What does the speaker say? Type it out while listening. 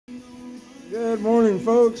Good morning,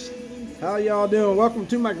 folks. How y'all doing? Welcome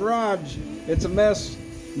to my garage. It's a mess.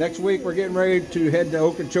 Next week we're getting ready to head to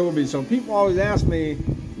Okeechobee. So people always ask me,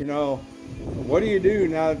 what do you do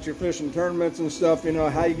now that you're fishing tournaments and stuff?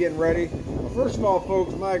 How you getting ready? Well, first of all,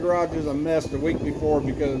 folks, my garage is a mess the week before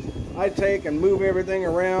because I take and move everything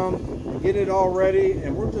around and get it all ready,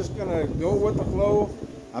 and we're just gonna go with the flow.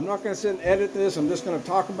 I'm not gonna sit and edit this. I'm just gonna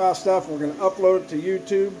talk about stuff. We're gonna upload it to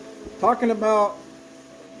YouTube. Talking about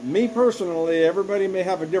me personally, everybody may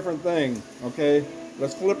have a different thing, okay?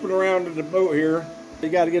 Let's flip it around to the boat here. You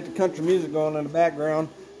got to get the country music going in the background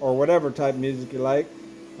or whatever type of music you like.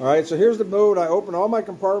 All right, so here's the boat. I open all my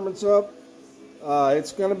compartments up.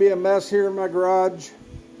 It's going to be a mess here in my garage.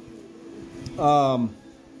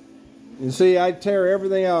 You see, I tear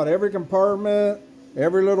everything out, every compartment,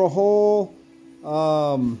 every little hole.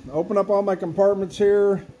 Open up all my compartments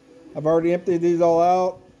here. I've already emptied these all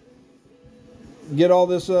out. Get all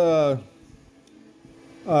this dirt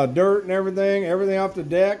and everything off the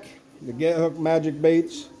deck. The Get Hooked Magic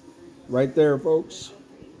Baits right there, folks.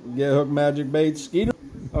 Get Hooked Magic Baits. Skeeter.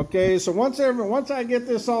 Okay, so once I get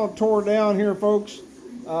this all tore down here, folks,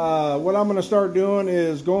 what I'm going to start doing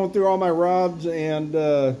is going through all my rods, and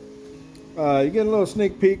you get a little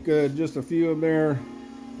sneak peek, just a few of them there,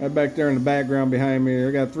 right back there in the background behind me.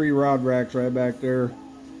 I got 3 rod racks right back there,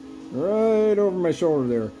 right over my shoulder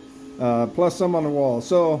there. Plus some on the wall.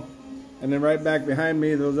 So, and then right back behind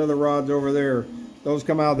me, those other rods over there, those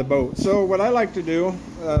come out of the boat. So what I like to do,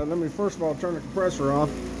 let me first of all turn the compressor off.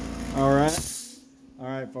 All right,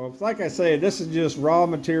 folks. Like I say, this is just raw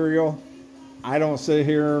material. I don't sit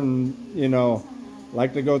here and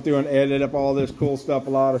like to go through and edit up all this cool stuff. A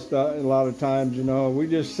lot of times, we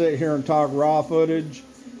just sit here and talk raw footage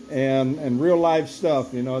and real life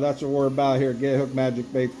stuff. That's what we're about here at Get Hooked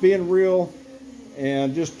Magic Baits, being real.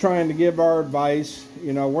 And just trying to give our advice.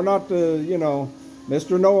 We're not the,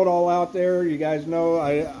 Mr. Know-It-All out there. You guys know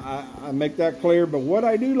I make that clear. But what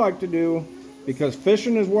I do like to do, because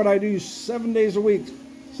fishing is what I do 7 days a week.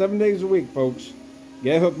 7 days a week, folks.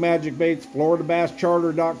 Get Hooked Magic Baits,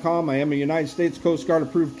 FloridaBassCharter.com. I am a United States Coast Guard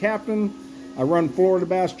approved captain. I run Florida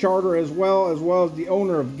Bass Charter as well as the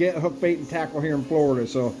owner of Get Hooked Bait and Tackle here in Florida.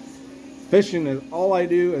 So fishing is all I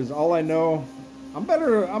do, is all I know. I'm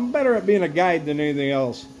better at being a guide than anything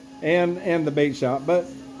else, and the bait shop. But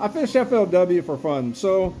I fish FLW for fun.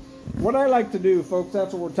 So what I like to do, folks,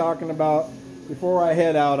 that's what we're talking about. Before I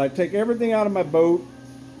head out, I take everything out of my boat,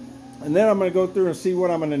 and then I'm going to go through and see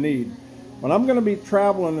what I'm going to need. When I'm going to be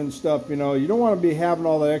traveling and stuff, you don't want to be having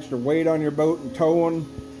all that extra weight on your boat and towing,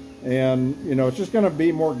 and it's just going to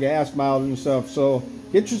be more gas mileage and stuff. So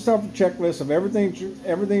get yourself a checklist of everything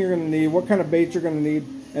you're going to need, what kind of bait you're going to need,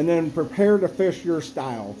 and then prepare to fish your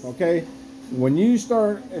style, okay? When you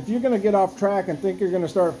start, if you're going to get off track and think you're going to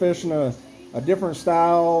start fishing a different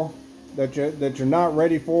style that you're not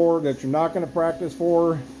ready for, that you're not going to practice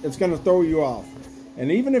for, it's going to throw you off. And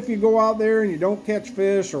even if you go out there and you don't catch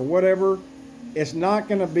fish or whatever, it's not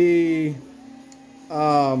going to be,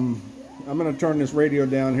 I'm going to turn this radio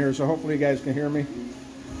down here so hopefully you guys can hear me.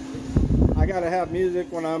 I got to have music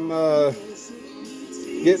when I'm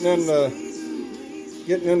getting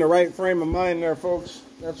in the right frame of mind there, folks.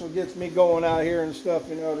 That's what gets me going out here and stuff,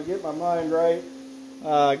 to get my mind right,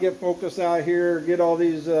 get focused out here, get all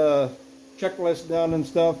these checklists done and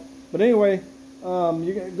stuff. But anyway,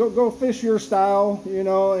 you go fish your style,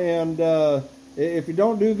 and if you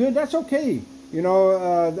don't do good, that's okay. A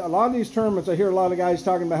lot of these tournaments, I hear a lot of guys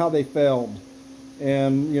talking about how they failed,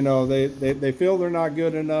 and they feel they're not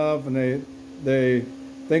good enough, and they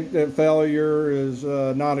think that failure is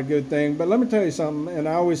not a good thing. But let me tell you something, and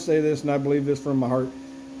I always say this, and I believe this from my heart.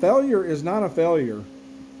 Failure is not a failure.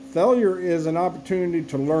 Failure is an opportunity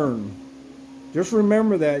to learn. Just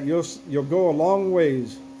remember that. You'll go a long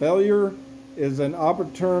ways. Failure is an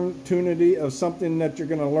opportunity of something that you're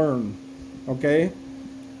going to learn. Okay?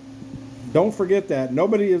 Don't forget that.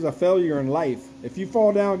 Nobody is a failure in life. If you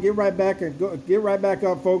fall down, get right back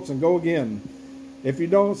up, folks, and go again. If you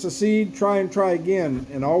don't succeed, try again.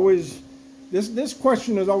 And always, this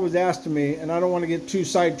question is always asked to me, and I don't want to get too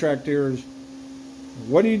sidetracked here, is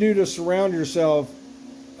what do you do to surround yourself?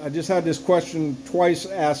 I just had this question twice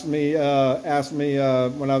asked me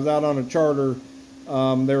when I was out on a charter.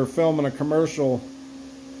 They were filming a commercial,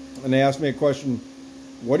 and they asked me a question,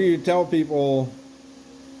 what do you tell people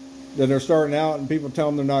that are starting out and people tell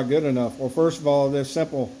them they're not good enough? Well, first of all, they're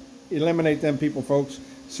simple. Eliminate them people, folks.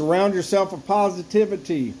 Surround yourself with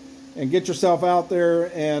positivity and get yourself out there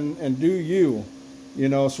and do you.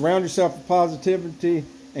 Surround yourself with positivity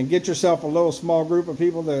and get yourself a little small group of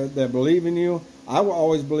people that believe in you. I will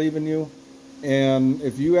always believe in you. And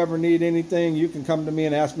if you ever need anything, you can come to me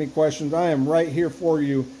and ask me questions. I am right here for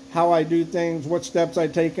you. How I do things, what steps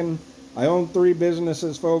I've taken. I own 3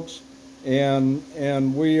 businesses, folks,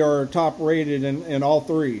 and we are top rated in all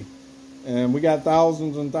 3. And we got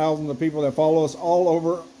thousands and thousands of people that follow us all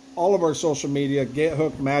over all of our social media: Get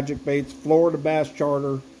Hooked Magic Baits, Florida Bass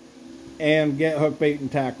Charter, and Get Hooked Bait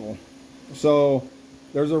and Tackle. So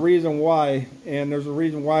there's a reason why, and there's a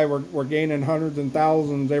reason why we're gaining hundreds and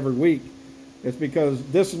thousands every week. It's because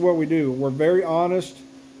this is what we do. We're very honest,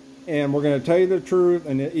 and we're going to tell you the truth.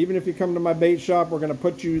 And even if you come to my bait shop, we're going to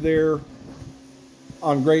put you there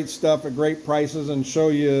on great stuff at great prices and show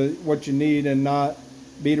you what you need and not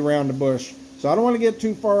beat around the bush. So I don't want to get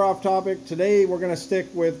too far off topic. Today we're going to stick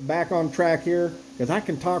with back on track here, because I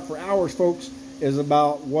can talk for hours, folks, is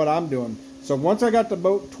about what I'm doing. So once I got the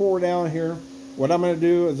boat tore down here, what I'm going to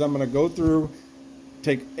do is I'm going to go through,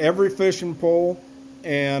 take every fishing pole,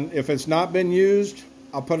 and if it's not been used,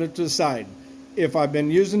 I'll put it to the side. If I've been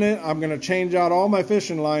using it, I'm going to change out all my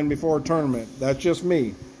fishing line before a tournament. That's just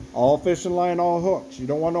me. All fishing line, all hooks. You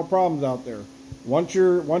don't want no problems out there. Once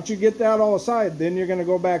you get that all aside, then you're going to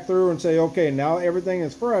go back through and say, okay, now everything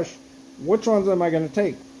is fresh. Which ones am I going to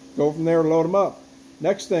take? Go from there, load them up.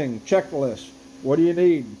 Next thing, checklist. What do you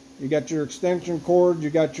need? You got your extension cord, you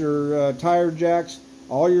got your tire jacks,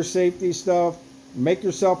 all your safety stuff. Make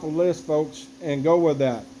yourself a list, folks, and go with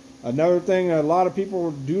that. Another thing that a lot of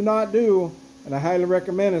people do not do, and I highly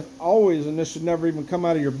recommend it always, and this should never even come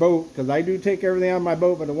out of your boat, because I do take everything out of my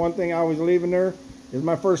boat, but the one thing I always leave in there is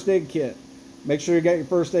my first aid kit. Make sure you got your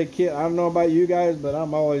first aid kit. I don't know about you guys, but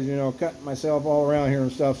I'm always, cutting myself all around here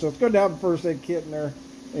and stuff. So it's good to have a first aid kit in there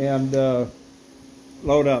and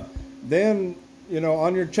load up. Then,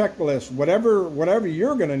 on your checklist, whatever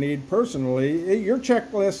you're going to need personally, your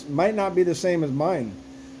checklist might not be the same as mine.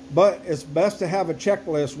 But it's best to have a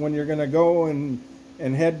checklist when you're going to go and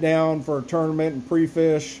head down for a tournament and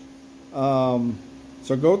pre-fish. So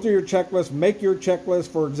go through your checklist. Make your checklist.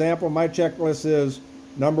 For example, my checklist is: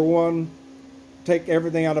 number 1, take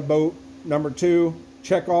everything out of boat. Number 2,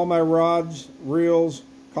 check all my rods, reels,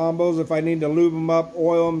 combos. If I need to lube them up,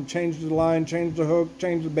 oil them, change the line, change the hook,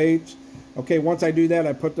 change the baits. Okay, once I do that,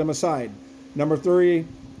 I put them aside. Number 3,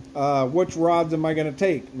 which rods am I going to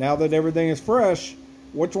take? Now that everything is fresh,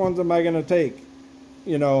 which ones am I going to take?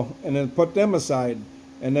 And then put them aside.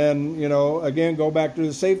 And then, again, go back to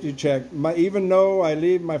the safety check. Even though I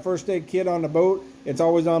leave my first aid kit on the boat, it's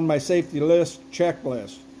always on my safety list,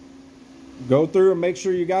 checklist. Go through and make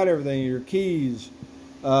sure you got everything, your keys,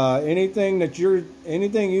 anything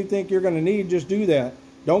you think you're going to need, just do that.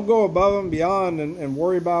 Don't go above and beyond and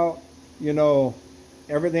worry about,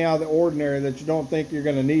 everything out of the ordinary that you don't think you're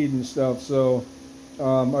going to need and stuff. So,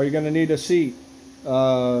 are you going to need a seat?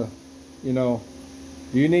 Do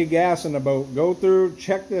you need gas in the boat? Go through,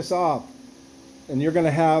 check this off, and you're going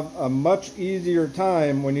to have a much easier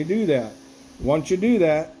time when you do that. Once you do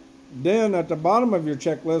that, then at the bottom of your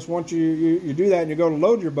checklist, once you do that and you go to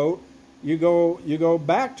load your boat, you go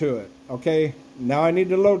back to it. Okay, now I need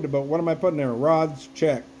to load the boat. What am I putting there? Rods,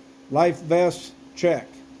 check. Life vest, check.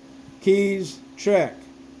 Keys, check.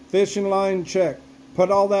 Fishing line, check. Put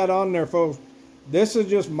all that on there, folks. This is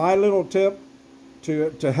just my little tip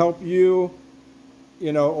to help you,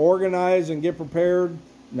 organize and get prepared.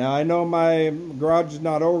 Now, I know my garage is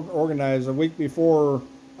not organized. A week before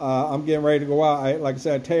I'm getting ready to go out, like I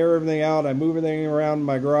said, I tear everything out. I move everything around in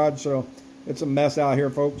my garage, so it's a mess out here,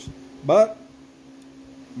 folks. But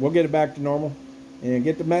we'll get it back to normal and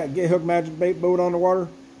get the Get Hooked Magic Bait boat on the water.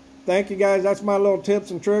 Thank you, guys. That's my little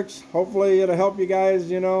tips and tricks. Hopefully it'll help you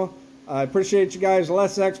guys, I appreciate you guys.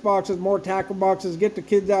 Less X boxes, more tackle boxes. Get the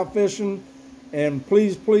kids out fishing. And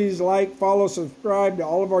please like, follow, subscribe to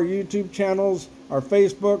all of our YouTube channels, our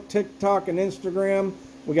Facebook, TikTok, and Instagram.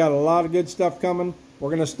 We got a lot of good stuff coming.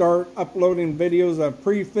 We're going to start uploading videos of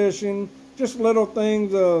pre-fishing, just little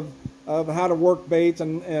things of how to work baits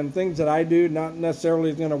and things that I do. Not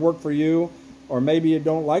necessarily is going to work for you, or maybe you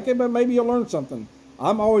don't like it, but maybe you'll learn something.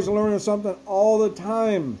 I'm always learning something all the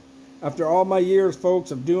time. After all my years,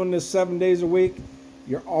 folks, of doing this 7 days a week,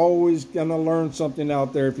 you're always going to learn something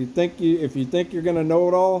out there. If you think you're going to know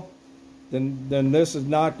it all, then this is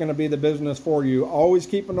not going to be the business for you. Always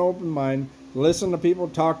keep an open mind. Listen to people,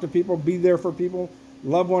 talk to people, be there for people,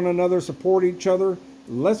 love one another, support each other.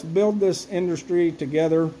 Let's build this industry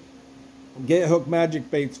together. Get Hooked Magic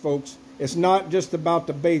Baits, folks. It's not just about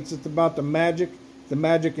the baits. It's about the magic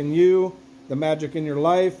in you, the magic in your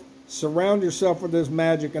life. Surround yourself with this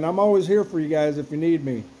magic, and I'm always here for you guys if you need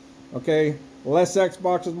me. Okay? Less X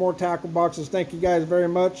boxes, more tackle boxes. Thank you guys very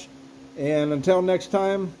much. And until next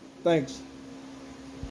time, thanks.